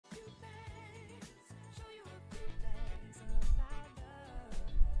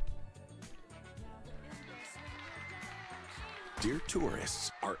Dear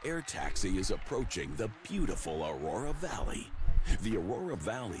tourists, our air taxi is approaching the beautiful Aurora Valley. The Aurora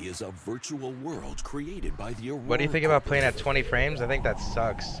Valley is a virtual world created by the Aurora. What do you think about playing at 20 frames? I think that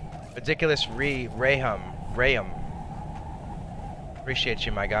sucks. Ridiculous Raham. Appreciate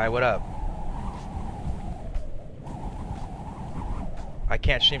you, my guy. What up? I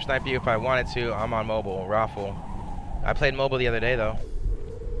can't stream snipe you if I wanted to. I'm on mobile. Raffle. I played mobile the other day, though.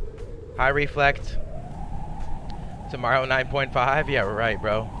 High reflect. Tomorrow 9.5? Yeah, right,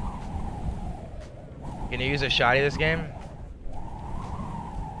 bro. Can you use a shotty this game?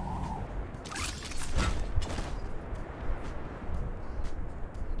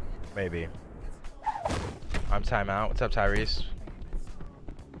 Maybe. I'm timeout. What's up, Tyrese?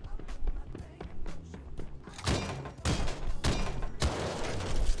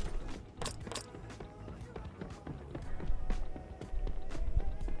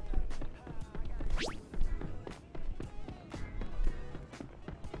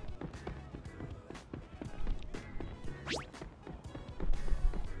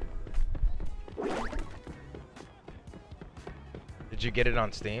 Did you get it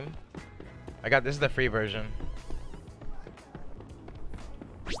on Steam? I got this is the free version.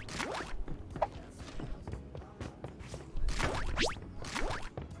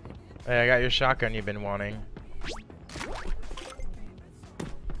 Hey, I got your shotgun you've been wanting.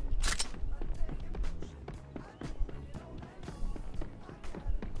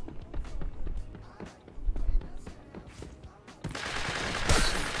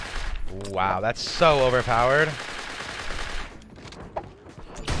 Wow, that's so overpowered.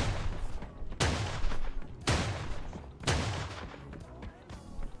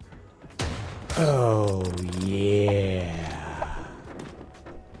 Oh, yeah.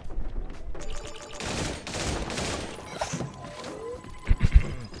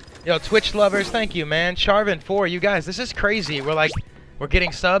 Yo, Twitch lovers, thank you, man. Charvin4, you guys, this is crazy. We're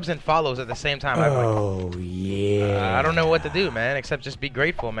getting subs and follows at the same time. Oh, yeah. I don't know what to do, man, except just be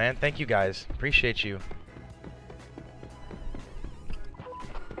grateful, man. Thank you, guys. Appreciate you.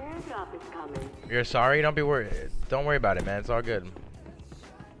 Airdrop is coming. You're sorry? Don't be worried. Don't worry about it, man. It's all good.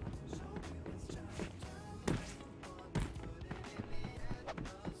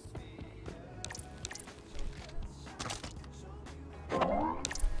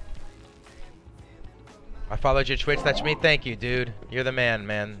 I followed your Twitch. That's me. Thank you, dude. You're the man,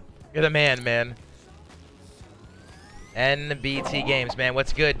 man. You're the man, man. NBT Games, man.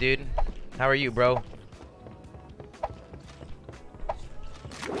 What's good, dude? How are you, bro?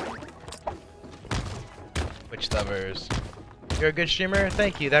 Twitch lovers. You're a good streamer?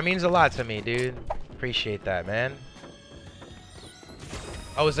 Thank you. That means a lot to me, dude. Appreciate that, man.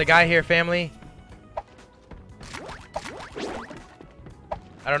 Oh, is the guy here, family?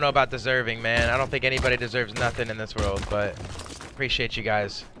 I don't know about deserving, man. I don't think anybody deserves nothing in this world, but appreciate you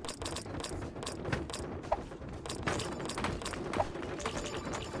guys.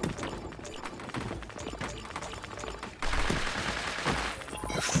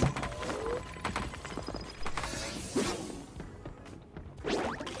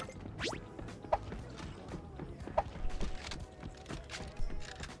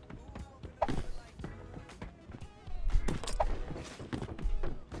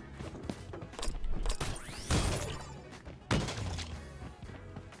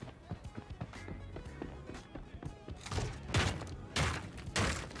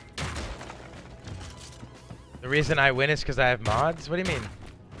 The reason I win is because I have mods? What do you mean?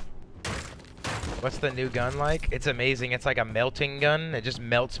 What's the new gun like? It's amazing. It's like a melting gun. It just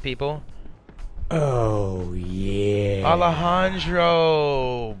melts people. Oh, yeah.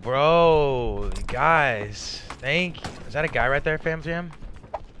 Alejandro, bro. Guys, thank you. Is that a guy right there, Fam Jam?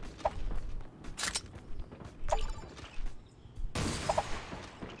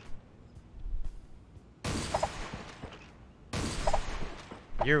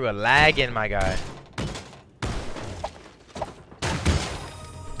 You're a lagging, my guy.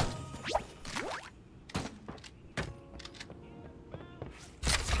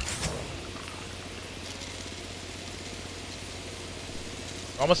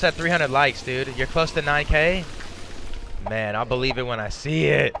 Almost at 300 likes, dude. You're close to 9K? Man, I'll believe it when I see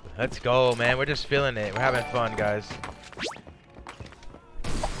it. Let's go, man. We're just feeling it. We're having fun, guys.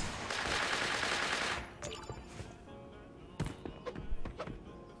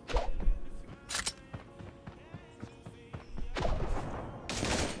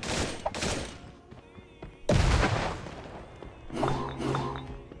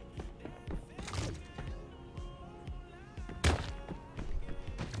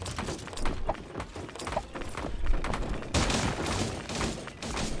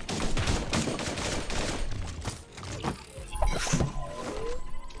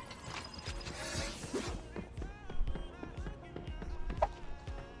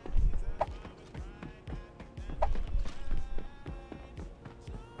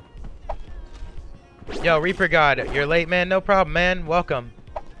 Yo, Reaper God, you're late, man. No problem, man. Welcome.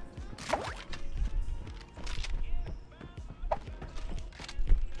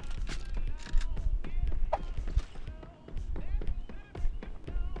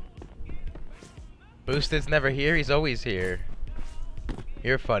 Boosted's never here. He's always here.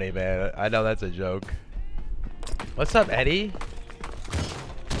 You're funny, man. I know that's a joke. What's up, Eddie?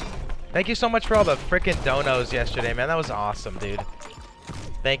 Thank you so much for all the freaking donos yesterday, man. That was awesome, dude.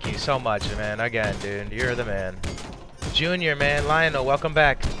 Thank you so much, man. Again, dude. You're the man. Junior, man. Lionel, welcome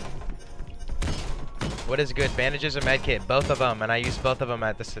back. What is good? Bandages or medkit? Both of them. And I use both of them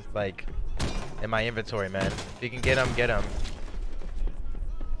at this, like, in my inventory, man. If you can get them, get them.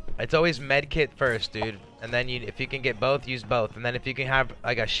 It's always medkit first, dude. And then if you can get both, use both. And then if you can have,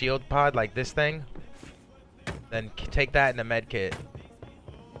 like, a shield pod like this thing, then take that in a medkit.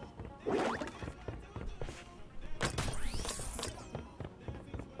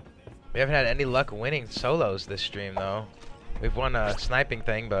 We haven't had any luck winning solos this stream, though. We've won a sniping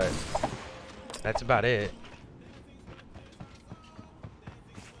thing, but that's about it.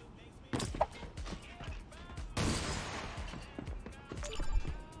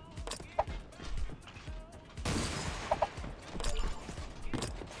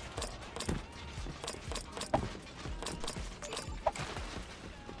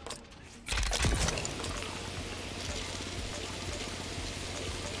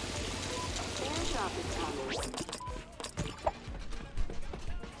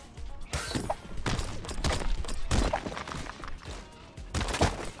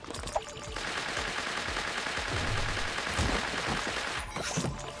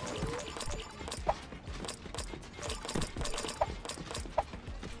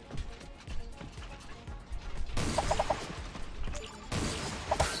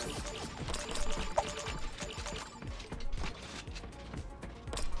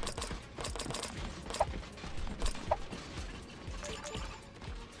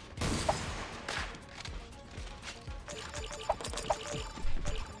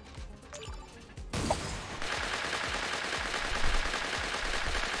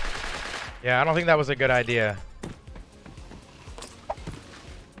 Yeah, I don't think that was a good idea.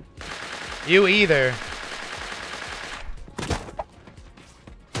 You either.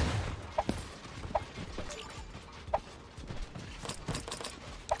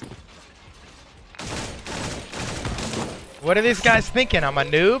 What are these guys thinking? I'm a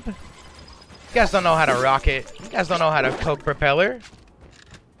noob? You guys don't know how to rocket. You guys don't know how to coke propeller.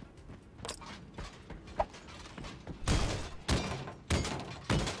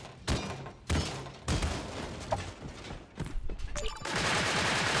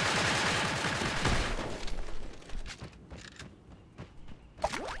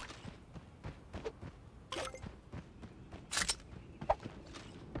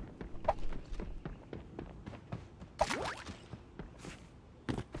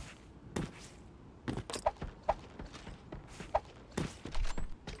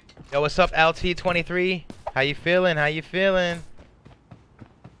 Yo, what's up, LT23? How you feeling? How you feeling?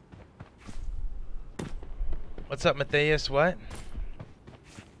 What's up, Matthias? What?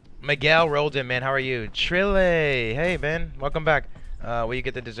 Miguel Roldan, man. How are you? Trille. Hey, man. Welcome back. Will you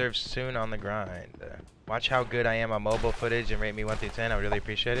get the deserves soon on the grind? Watch how good I am on mobile footage and rate me 1 through 10. I would really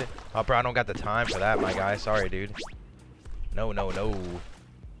appreciate it. Oh, bro, I don't got the time for that, my guy. Sorry, dude. No, no, no.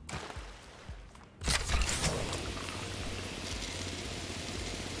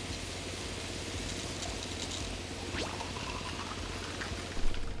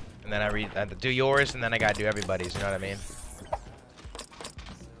 And then I have to do yours, and then I gotta do everybody's. You know what I mean?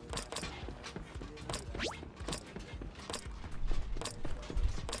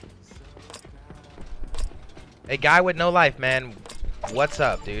 Hey, guy with no life, man. What's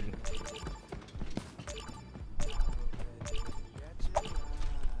up, dude?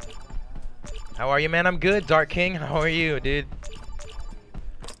 How are you, man? I'm good, Dark King. How are you, dude?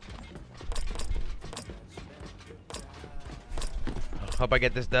 Hope I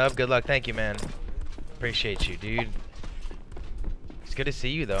get this dub. Good luck. Thank you, man. Appreciate you, dude. It's good to see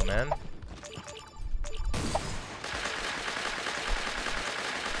you, though, man.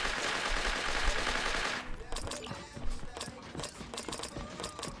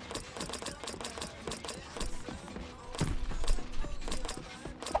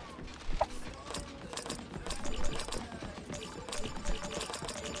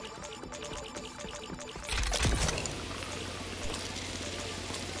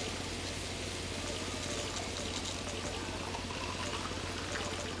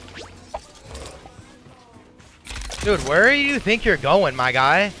 Dude, where do you think you're going, my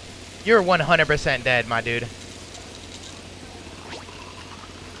guy? You're 100% dead, my dude.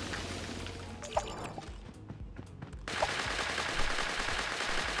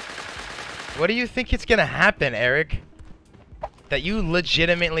 What do you think it's gonna happen, Eric? That you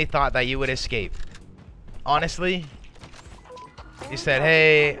legitimately thought that you would escape? Honestly? You said,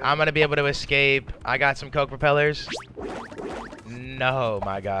 hey, I'm gonna be able to escape. I got some coke propellers. No,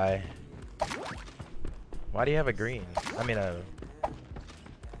 my guy. Why do you have a green? I mean, a...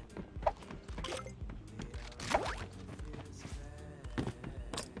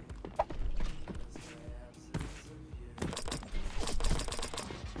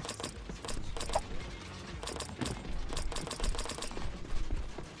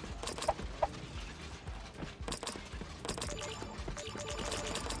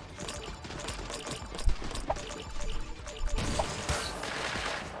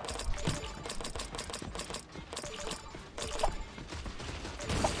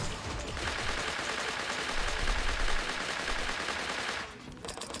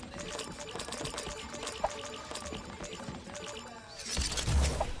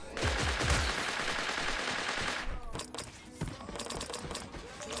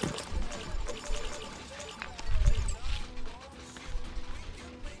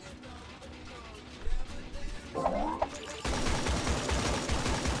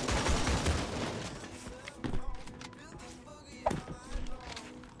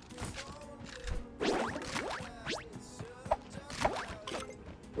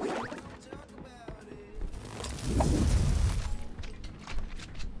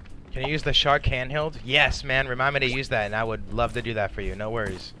 Can you use the shark handheld? Yes, man. Remind me to use that, and I would love to do that for you. No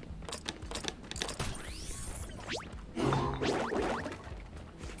worries.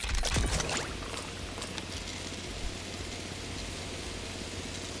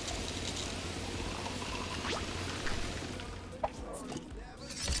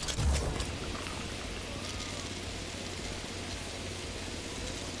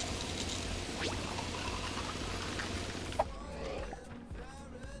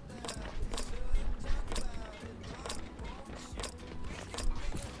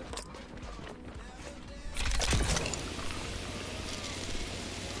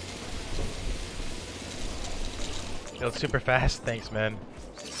 Build super fast. Thanks, man.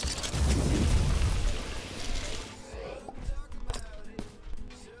 I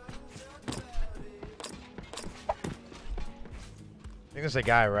think there's a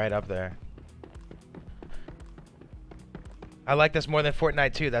guy right up there. I like this more than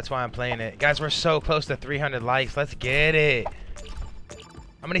Fortnite too. That's why I'm playing it. Guys, we're so close to 300 likes. Let's get it.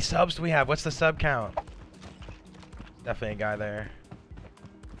 How many subs do we have? What's the sub count? Definitely a guy there.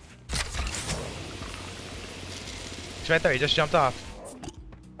 He's right there. He just jumped off.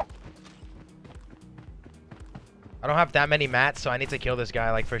 I don't have that many mats, so I need to kill this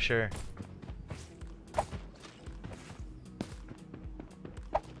guy, like, for sure.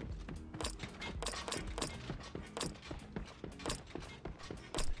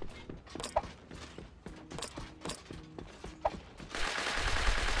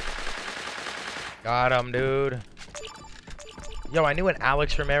 Got him, dude. Yo, I knew an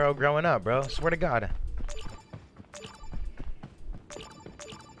Alex Romero growing up, bro. Swear to God.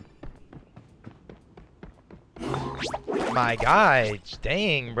 My guy,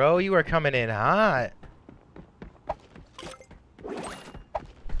 dang, bro, you are coming in hot.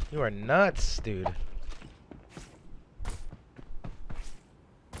 You are nuts, dude.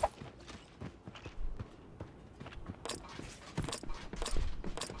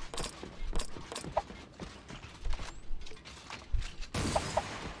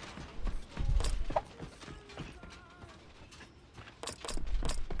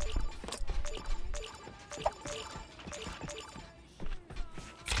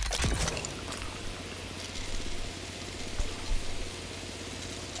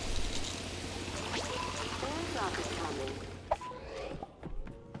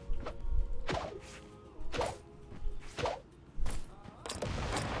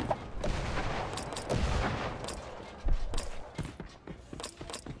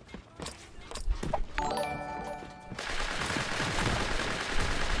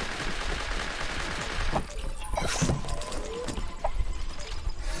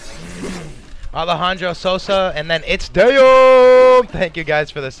 Alejandro Sosa, and then it's Deo. Thank you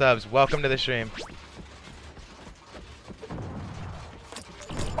guys for the subs. Welcome to the stream.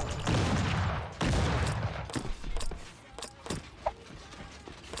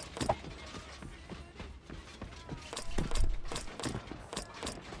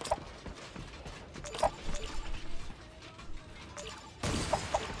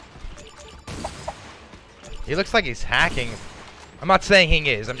 He looks like he's hacking. I'm not saying he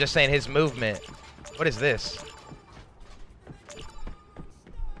is. I'm just saying his movement. What is this?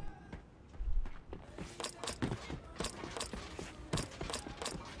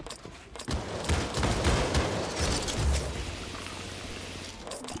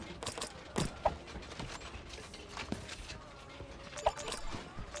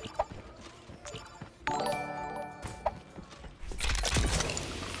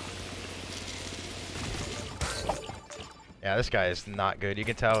 Yeah, this guy is not good. You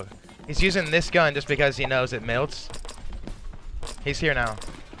can tell. He's using this gun just because he knows it melts. He's here now.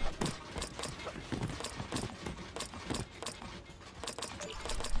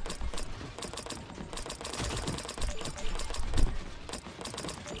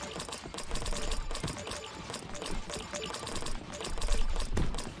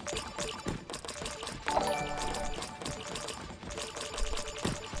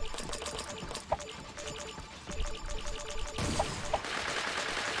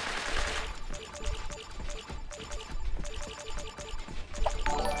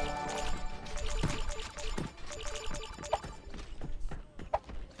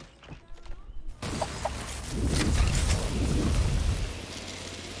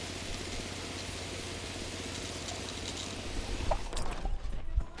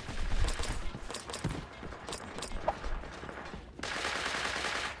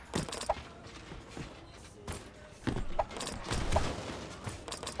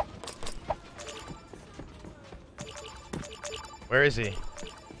 Where is he?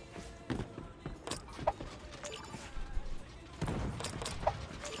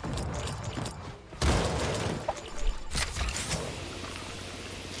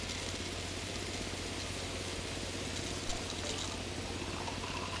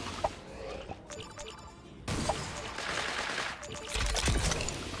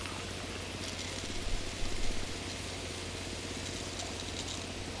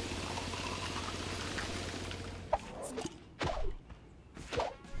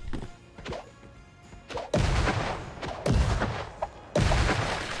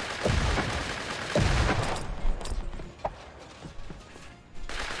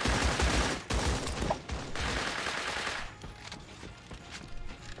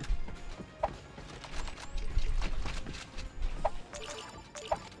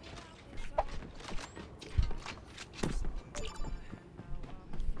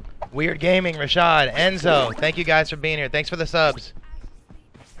 Weird Gaming, Rashad, Enzo, thank you guys for being here. Thanks for the subs.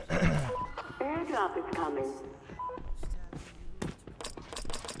 Airdrop is coming.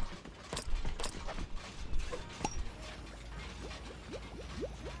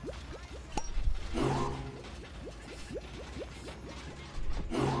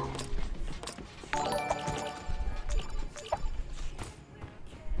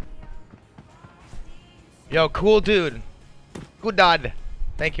 Yo, cool dude. Good dad.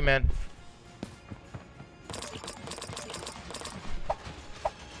 Thank you, man.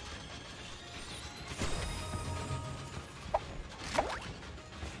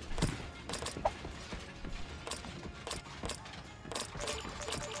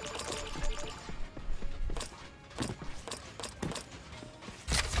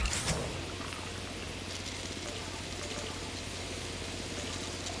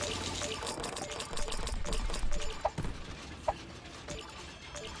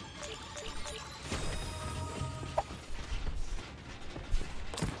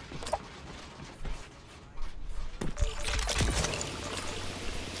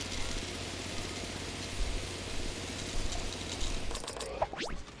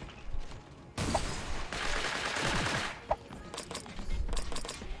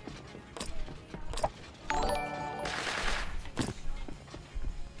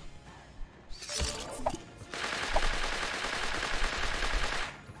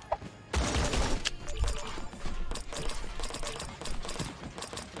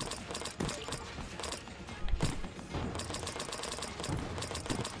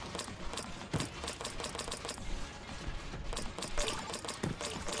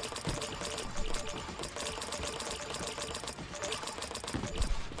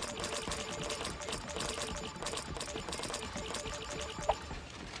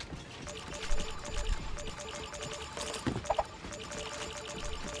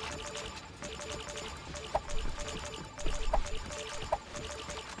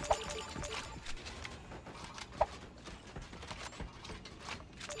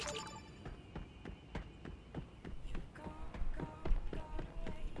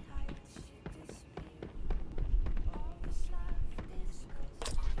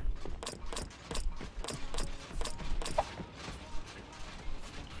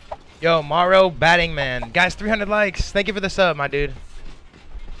 Yo, Maro Batting Man. Guys, 300 likes. Thank you for the sub, my dude.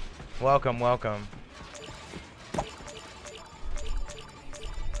 Welcome, welcome.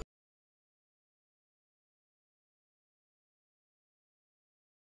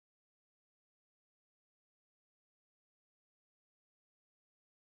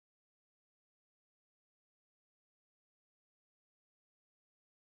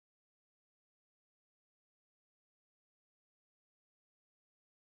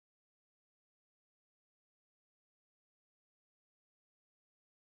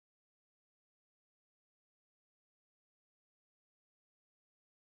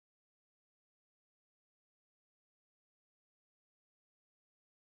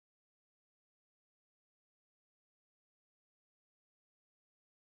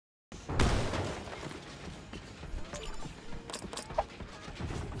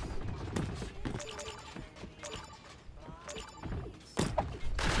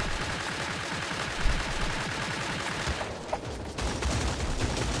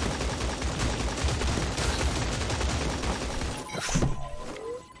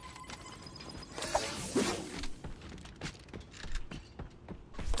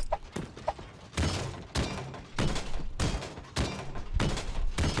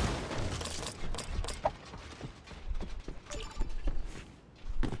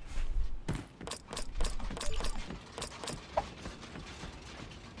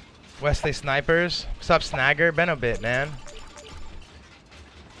 Wesley Snipers. What's up, Snagger? Been a bit, man.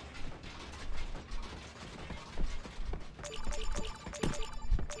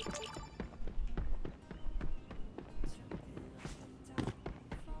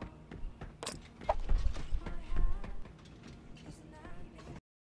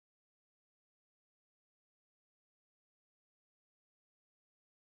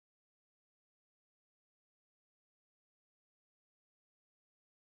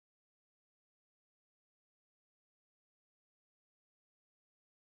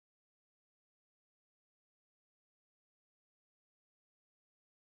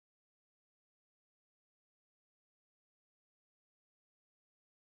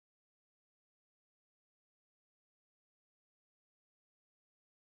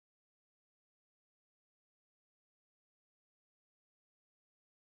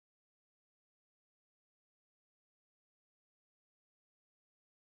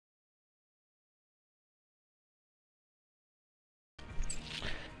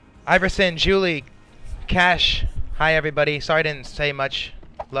 Iverson, Julie, Cash. Hi, everybody. Sorry I didn't say much.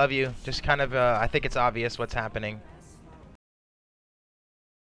 Love you. Just kind of, I think it's obvious what's happening.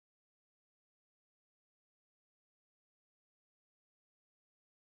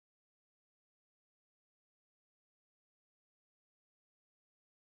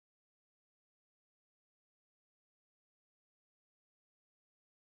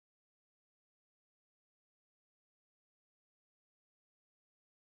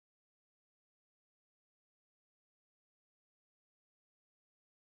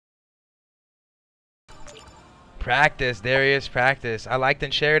 Practice, Darius, practice. I liked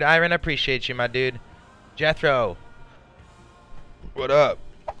and shared. Iron, I appreciate you, my dude. Jethro. What up?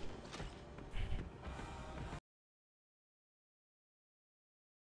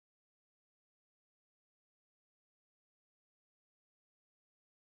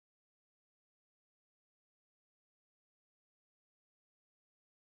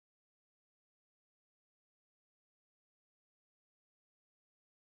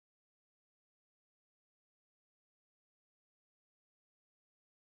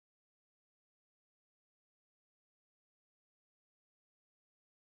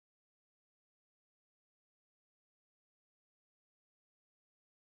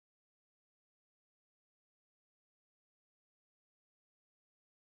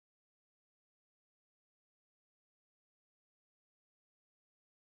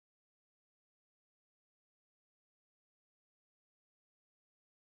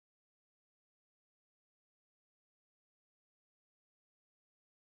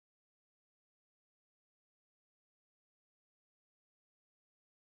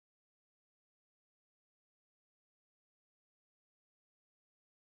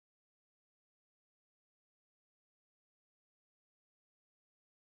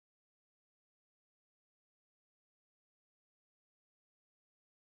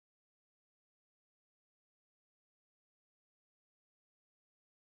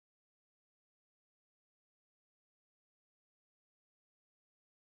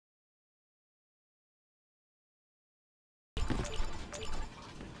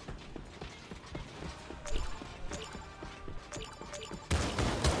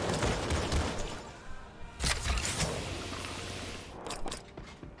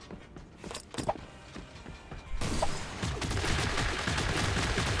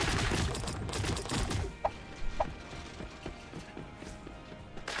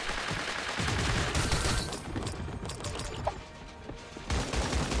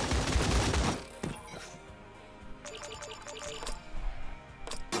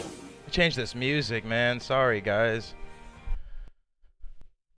 Change this music, man. Sorry, guys.